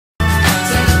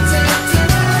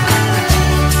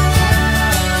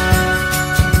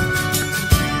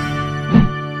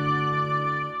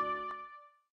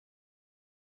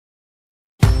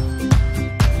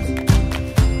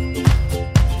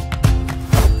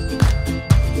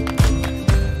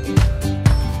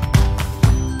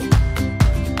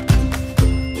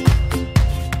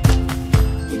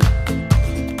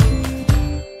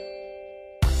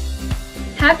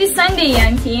Sunday,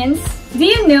 young teens! Do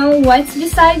you know what's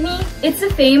beside me? It's the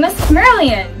famous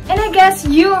Merlion. And I guess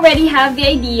you already have the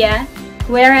idea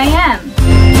where I am.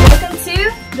 Welcome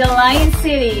to the Lion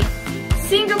City,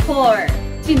 Singapore.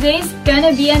 Today's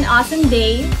gonna be an awesome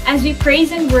day as we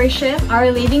praise and worship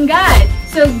our living God.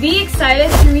 So be excited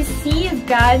to receive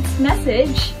God's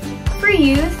message for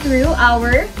you through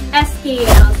our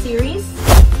SKL series,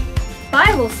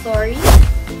 Bible stories,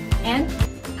 and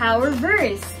Power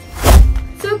Verse.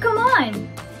 So come on,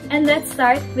 and let's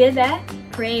start with a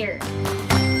prayer.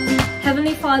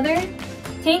 Heavenly Father,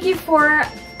 thank you for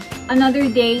another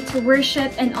day to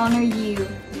worship and honor you.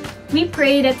 We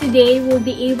pray that today we'll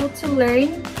be able to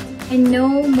learn and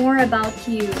know more about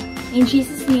you. In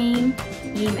Jesus' name,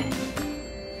 amen.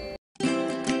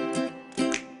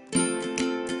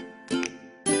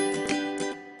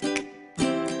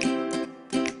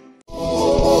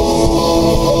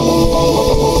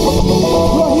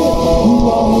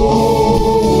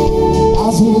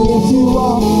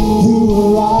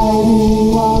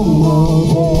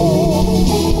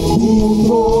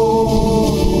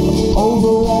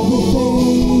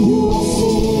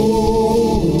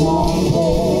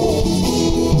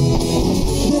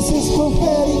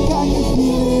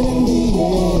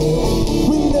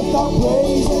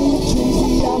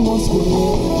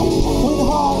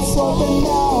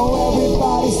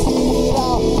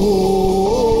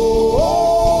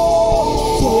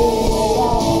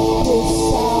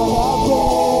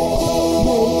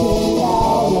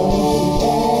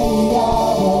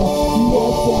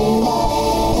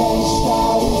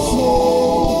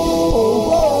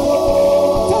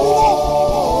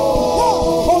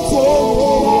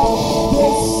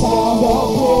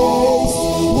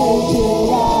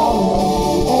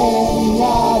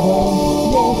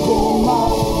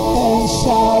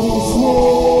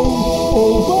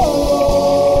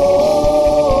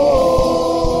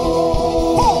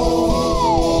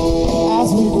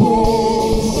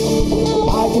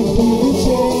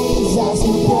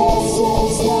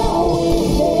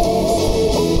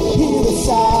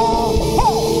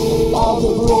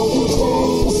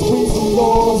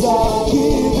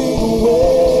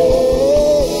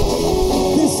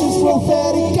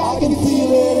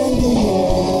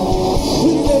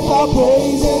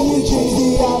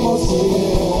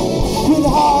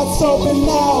 Open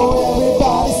now,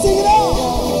 everybody sing it out.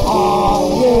 I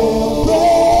will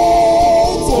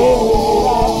praise, turn it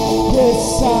up. This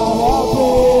sound of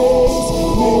praise,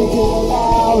 make it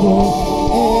louder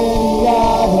and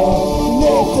louder.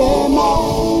 Lift them up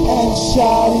and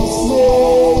shout His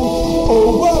name.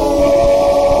 Oh, whoa,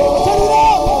 turn it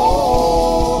up.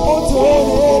 Oh, turn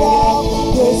it up.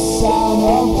 This sound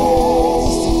of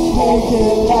praise, make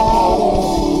it louder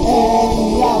and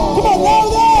louder. Come on, louder.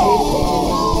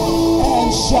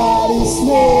 Shout His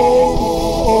name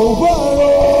over all.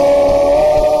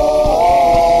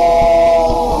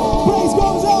 Praise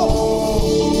goes up.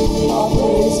 Our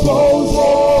praise goes up.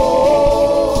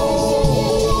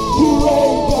 The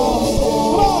rain comes down.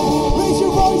 Come on, raise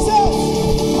your voices.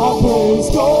 Our praise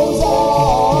goes up.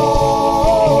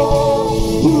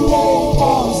 The rain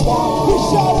comes down. We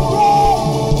shout a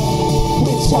praise.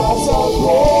 We shout a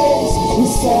praise. We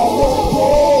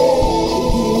celebrate.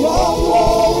 Your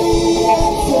glory.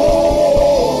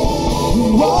 You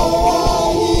are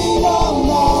riding on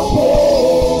my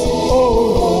praise. Oh,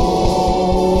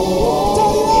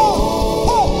 turn it up,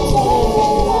 turn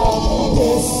it up.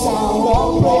 This sound of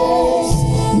praise,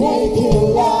 make it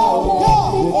louder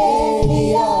than any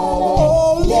other.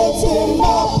 Oh, lift Him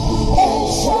up and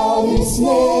shout His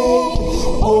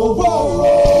name over all.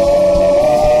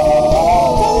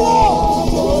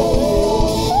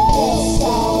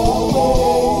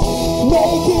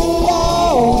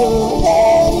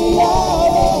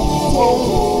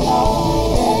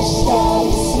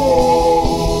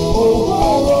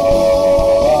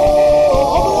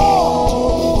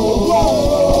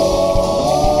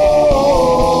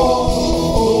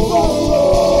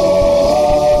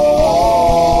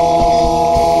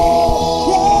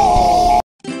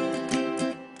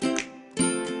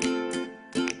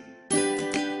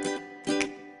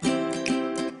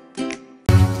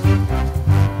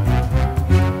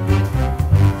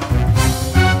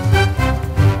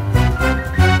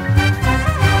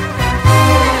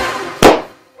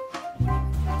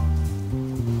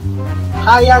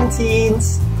 Hi young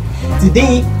teens!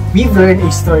 Today, we've learned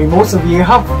a story most of you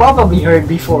have probably heard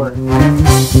before.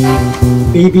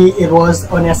 Maybe it was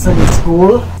on a Sunday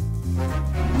school,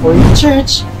 or in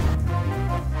church,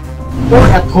 or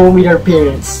at home with our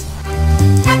parents.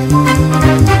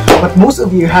 But most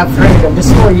of you have heard of the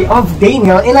story of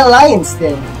Daniel in a lion's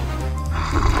den.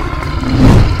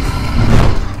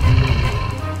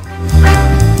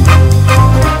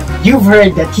 You've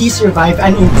heard that he survived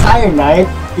an entire night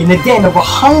in a den of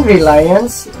hungry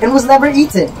lions and was never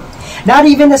eaten, not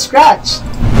even a scratch.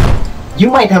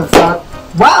 You might have thought,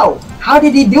 wow, how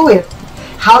did he do it?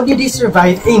 How did he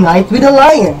survive a night with the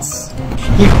lions?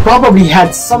 He probably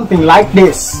had something like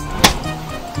this.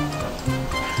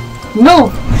 No,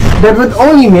 that would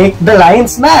only make the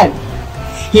lions mad.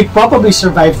 He probably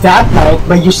survived that night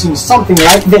by using something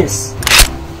like this.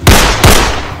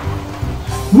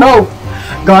 No,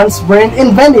 guns weren't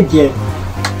invented yet.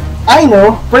 I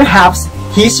know, perhaps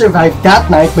he survived that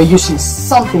night by using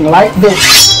something like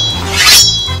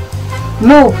this.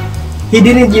 No, he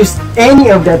didn't use any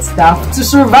of that stuff to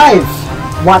survive.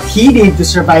 What he did to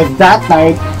survive that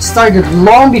night started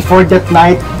long before that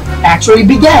night actually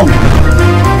began.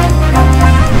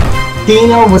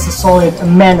 Daniel was a solid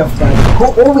man of God who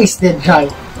always did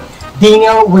right.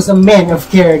 Daniel was a man of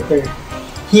character.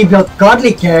 He built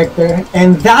godly character,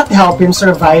 and that helped him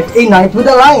survive a night with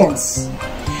the lions.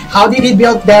 How did he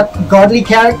build that godly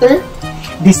character?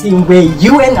 The same way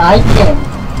you and I can.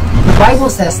 The Bible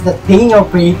says that Daniel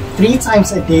prayed 3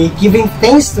 times a day, giving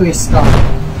thanks to his God.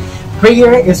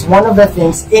 Prayer is one of the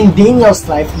things in Daniel's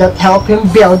life that helped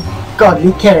him build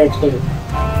godly character.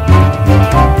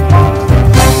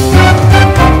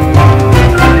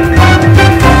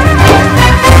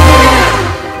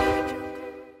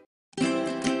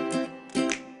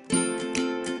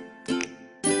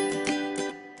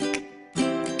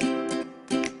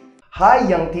 Hi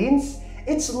young teens!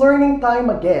 It's learning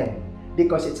time again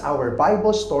because it's our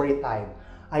Bible story time.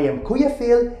 I am Kuya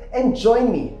Phil and join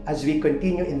me as we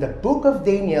continue in the book of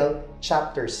Daniel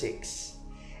chapter 6.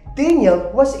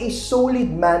 Daniel was a solid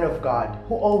man of God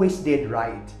who always did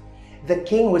right. The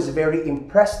king was very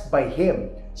impressed by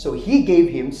him, so he gave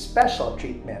him special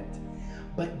treatment.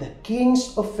 But the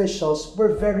king's officials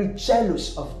were very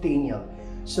jealous of Daniel,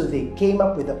 so they came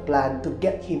up with a plan to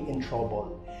get him in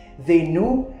trouble. They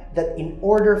knew that in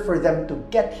order for them to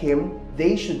get him,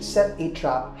 they should set a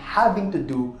trap having to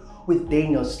do with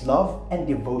Daniel's love and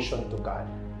devotion to God.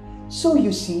 So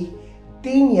you see,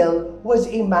 Daniel was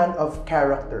a man of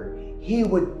character. He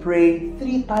would pray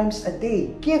 3 times a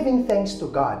day, giving thanks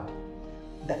to God.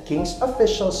 The king's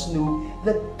officials knew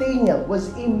that Daniel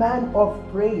was a man of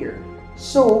prayer.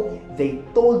 So they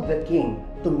told the king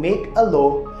to make a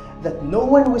law that no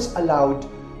one was allowed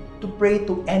to pray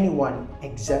to anyone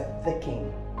except the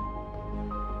king.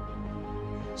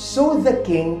 So the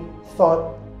king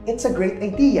thought it's a great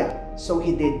idea, so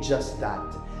he did just that.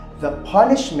 The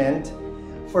punishment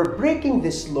for breaking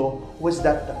this law was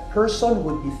that the person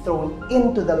would be thrown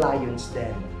into the lion's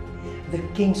den. The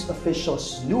king's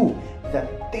officials knew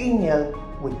that Daniel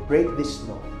would break this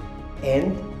law,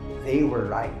 and they were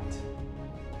right.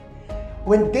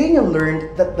 When Daniel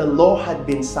learned that the law had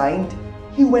been signed,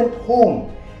 he went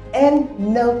home and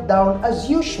knelt down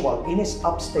as usual in his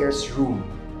upstairs room.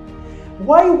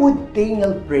 Why would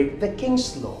Daniel break the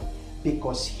king's law?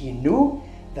 Because he knew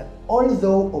that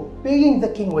although obeying the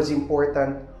king was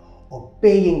important,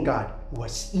 obeying God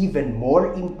was even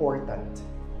more important.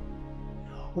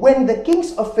 When the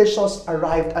king's officials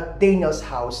arrived at Daniel's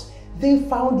house, they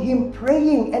found him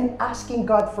praying and asking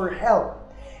God for help.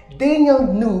 Daniel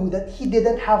knew that he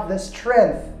didn't have the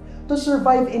strength to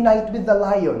survive a night with the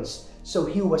lions, so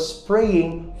he was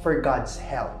praying for God's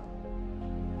help.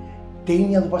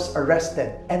 Daniel was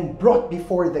arrested and brought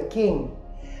before the king.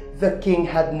 The king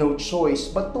had no choice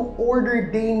but to order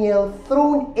Daniel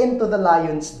thrown into the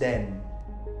lion's den.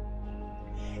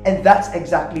 And that's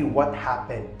exactly what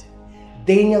happened.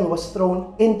 Daniel was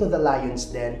thrown into the lion's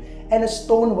den, and a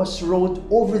stone was rolled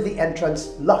over the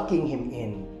entrance, locking him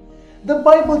in. The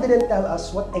Bible didn't tell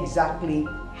us what exactly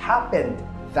happened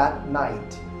that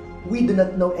night. We do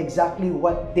not know exactly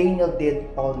what Daniel did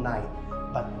all night.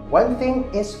 But one thing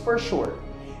is for sure,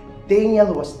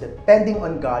 Daniel was depending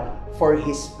on God for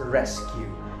his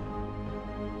rescue.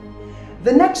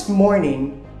 The next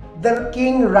morning, the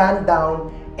king ran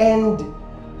down and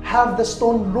had the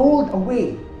stone rolled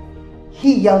away.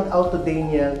 He yelled out to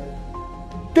Daniel,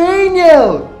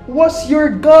 "Daniel, was your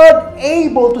God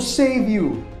able to save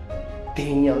you?"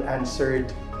 Daniel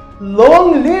answered,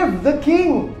 "Long live the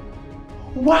king!"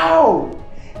 Wow!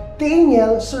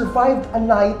 Daniel survived a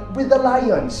night with the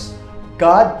lions.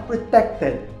 God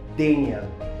protected Daniel.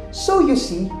 So you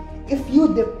see, if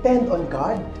you depend on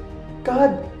God,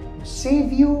 God will save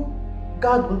you,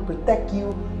 God will protect you,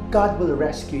 God will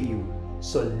rescue you.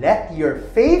 So let your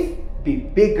faith be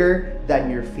bigger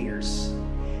than your fears.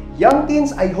 Young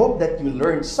teens, I hope that you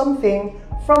learned something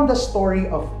from the story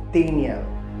of Daniel.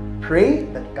 Pray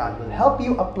that God will help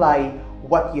you apply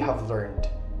what you have learned.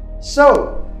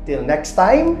 So, till next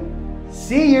time,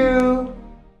 See you!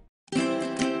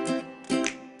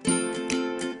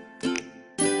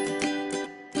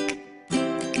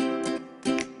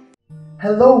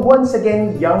 Hello once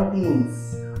again, young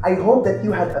teens. I hope that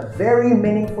you had a very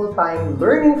meaningful time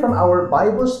learning from our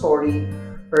Bible story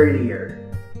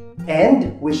earlier.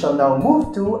 And we shall now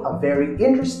move to a very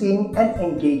interesting and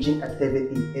engaging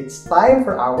activity. It's time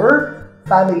for our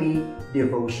family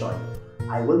devotion.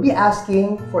 I will be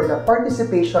asking for the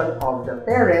participation of the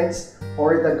parents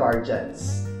or the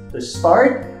guardians. To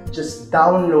start, just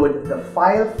download the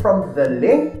file from the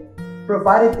link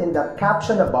provided in the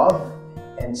caption above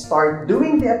and start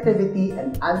doing the activity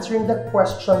and answering the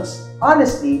questions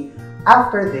honestly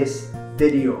after this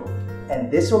video. And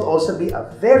this will also be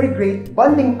a very great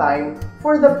bonding time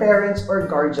for the parents or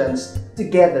guardians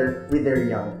together with their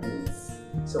young teens.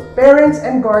 So parents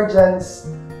and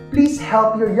guardians, please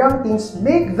help your young teens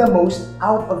make the most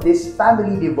out of this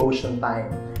family devotion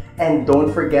time. And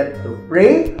don't forget to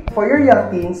pray for your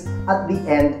young teens at the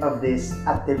end of this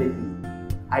activity.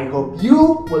 I hope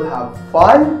you will have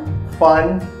fun.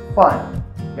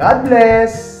 God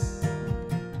bless!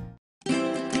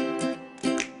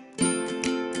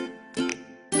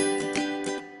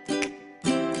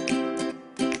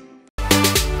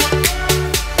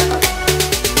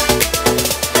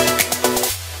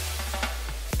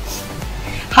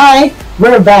 Hi,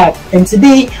 we're back, and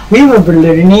today we will be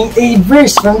learning a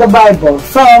verse from the Bible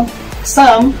from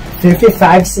Psalm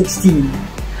 55:16.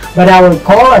 But I will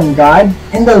call on God,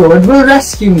 and the Lord will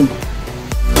rescue me.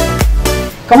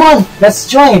 Come on, let's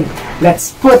join.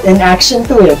 Let's put an action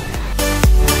to it.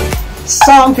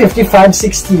 Psalm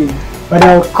 55:16. But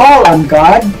I will call on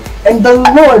God, and the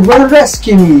Lord will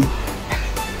rescue me.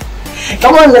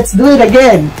 Come on, let's do it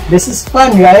again. This is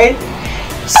fun, right?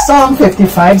 Psalm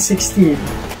 55:16.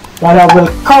 But I will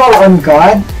call on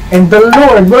God, and the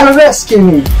Lord will rescue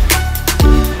me.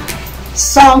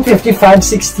 Psalm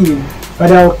 55:16.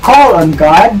 But I will call on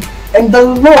God, and the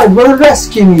Lord will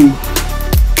rescue me.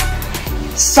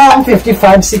 Psalm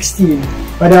 55:16.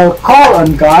 But I will call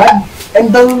on God,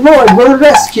 and the Lord will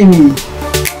rescue me.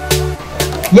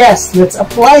 Yes, let's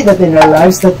apply that in our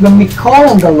lives, that when we call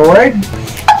on the Lord,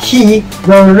 He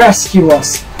will rescue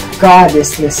us. God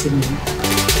is listening.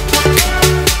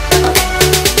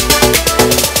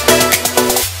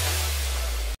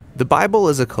 The Bible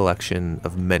is a collection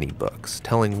of many books,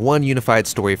 telling one unified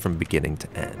story from beginning to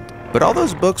end. But all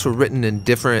those books were written in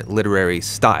different literary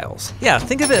styles. Yeah,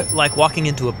 think of it like walking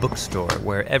into a bookstore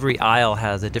where every aisle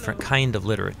has a different kind of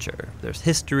literature. There's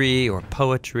history or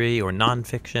poetry or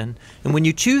nonfiction. And when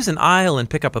you choose an aisle and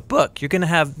pick up a book, you're going to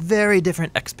have very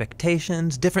different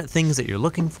expectations, different things that you're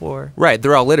looking for. Right,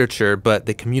 they're all literature, but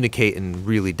they communicate in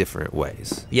really different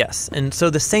ways. Yes, and so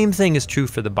the same thing is true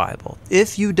for the Bible.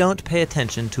 If you don't pay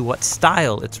attention to what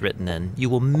style it's written in, you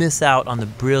will miss out on the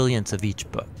brilliance of each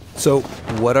book. So,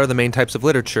 what are the main types of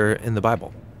literature in the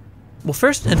Bible? Well,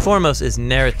 first and foremost is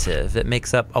narrative. It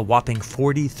makes up a whopping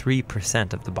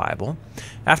 43% of the Bible.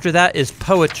 After that is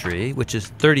poetry, which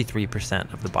is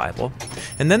 33% of the Bible.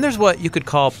 And then there's what you could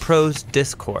call prose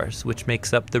discourse, which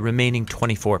makes up the remaining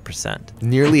 24%.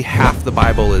 Nearly half the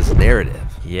Bible is narrative.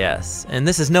 Yes, and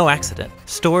this is no accident.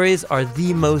 Stories are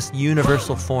the most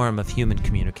universal form of human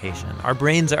communication. Our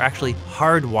brains are actually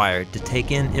hardwired to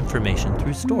take in information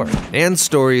through stories. And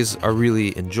stories are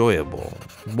really enjoyable.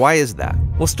 Why is that?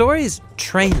 Well, stories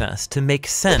train us to make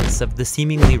sense of the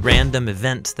seemingly random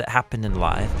events that happen in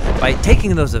life by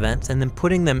taking those events and then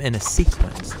putting them in a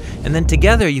sequence. And then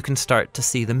together you can start to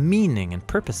see the meaning and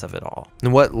purpose of it all.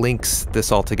 And what links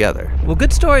this all together? Well,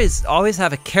 good stories always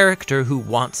have a character who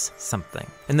wants something.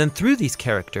 And then through these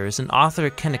characters, an author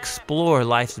can explore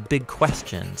life's big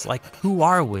questions, like who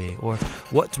are we, or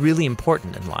what's really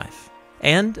important in life.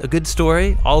 And a good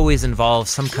story always involves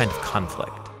some kind of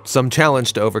conflict. Some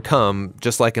challenge to overcome,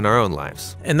 just like in our own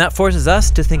lives. And that forces us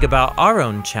to think about our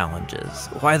own challenges,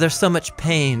 why there's so much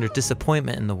pain or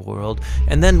disappointment in the world,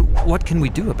 and then what can we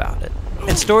do about it?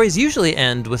 And stories usually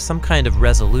end with some kind of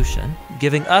resolution,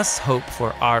 giving us hope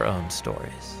for our own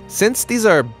stories. Since these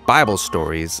are Bible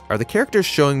stories, are the characters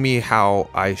showing me how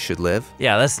I should live?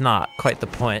 Yeah, that's not quite the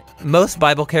point. Most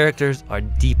Bible characters are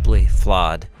deeply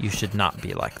flawed. You should not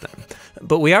be like them.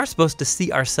 But we are supposed to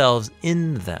see ourselves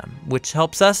in them, which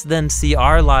helps us then see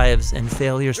our lives and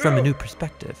failures from a new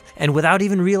perspective. And without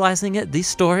even realizing it, these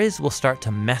stories will start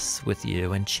to mess with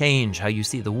you and change how you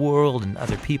see the world and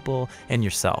other people and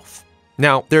yourself.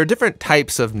 Now, there are different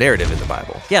types of narrative in the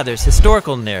Bible. Yeah, there's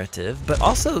historical narrative, but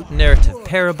also narrative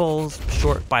parables,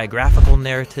 short biographical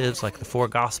narratives like the four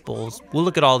Gospels. We'll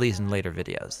look at all these in later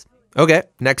videos. Okay,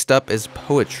 next up is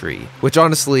poetry, which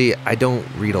honestly, I don't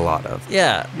read a lot of.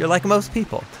 Yeah, you're like most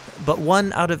people. But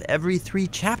 1 out of every 3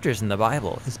 chapters in the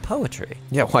Bible is poetry.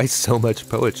 Yeah, why so much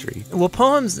poetry? Well,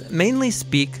 poems mainly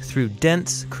speak through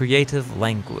dense, creative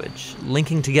language,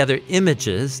 linking together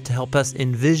images to help us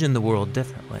envision the world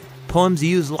differently. Poems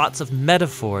use lots of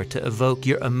metaphor to evoke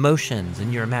your emotions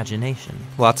and your imagination.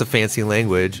 Lots of fancy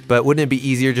language, but wouldn't it be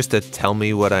easier just to tell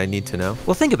me what I need to know?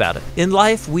 Well, think about it. In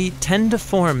life, we tend to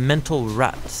form mental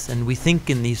ruts, and we think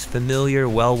in these familiar,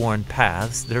 well-worn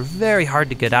paths that are very hard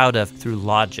to get out of through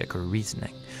logic or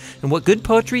reasoning. And what good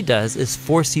poetry does is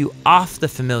force you off the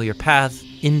familiar path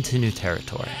into new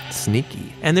territory.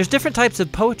 Sneaky. And there's different types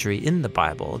of poetry in the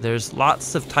Bible. There's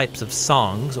lots of types of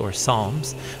songs or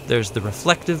psalms. There's the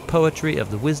reflective poetry of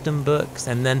the wisdom books,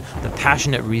 and then the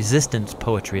passionate resistance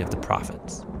poetry of the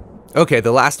prophets. Okay,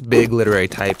 the last big literary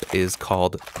type is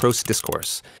called prose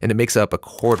discourse, and it makes up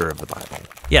 1/4 of the Bible.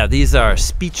 Yeah, these are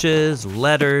speeches,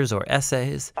 letters, or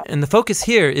essays. And the focus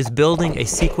here is building a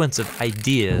sequence of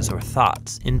ideas or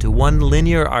thoughts into one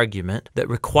linear argument that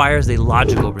requires a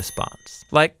logical response.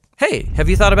 Like, hey, have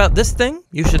you thought about this thing?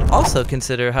 You should also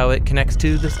consider how it connects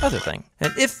to this other thing.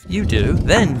 And if you do,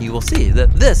 then you will see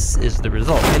that this is the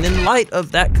result. And in light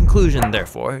of that conclusion,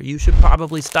 therefore, you should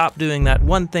probably stop doing that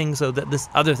one thing so that this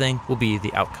other thing will be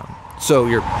the outcome. So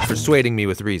you're persuading me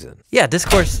with reason. Yeah,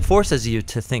 discourse forces you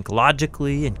to think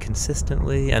logically and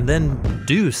consistently and then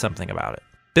do something about it.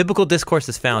 Biblical discourse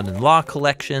is found in law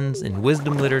collections, in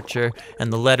wisdom literature,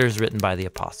 and the letters written by the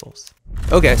apostles.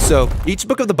 Okay, so each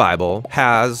book of the Bible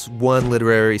has one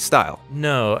literary style.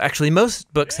 No, actually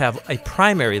most books have a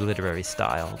primary literary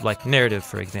style, like narrative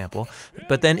for example,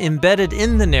 but then embedded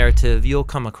in the narrative you'll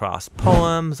come across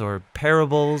poems or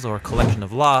parables or a collection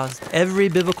of laws. Every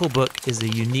biblical book is a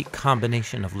unique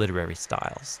combination of literary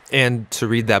styles. And to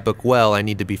read that book well, I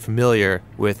need to be familiar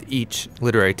with each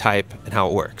literary type and how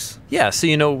it works. Yeah, so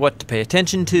you know what to pay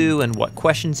attention to and what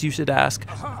questions you should ask.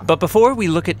 But before we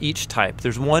look at each type,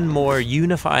 there's one more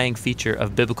unifying feature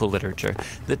of biblical literature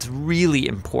that's really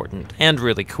important and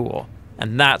really cool,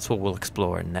 and that's what we'll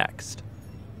explore next.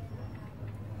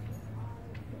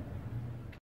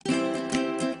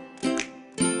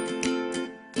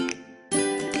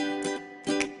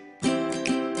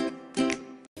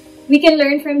 We can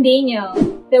learn from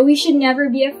Daniel that we should never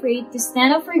be afraid to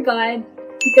stand up for God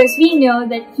because we know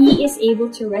that He is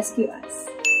able to rescue us.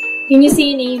 Can you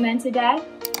say an amen to that?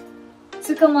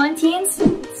 So come on teens,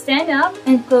 stand up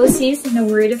and close this in a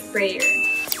word of prayer.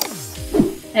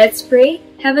 Let's pray.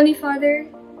 Heavenly Father,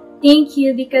 thank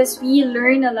you because we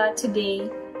learned a lot today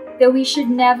that we should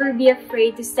never be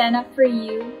afraid to stand up for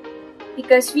you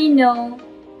because we know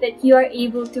that you are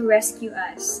able to rescue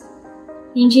us.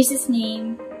 In Jesus'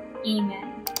 name,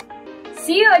 amen.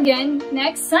 See you again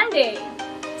next Sunday.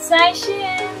 再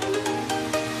见。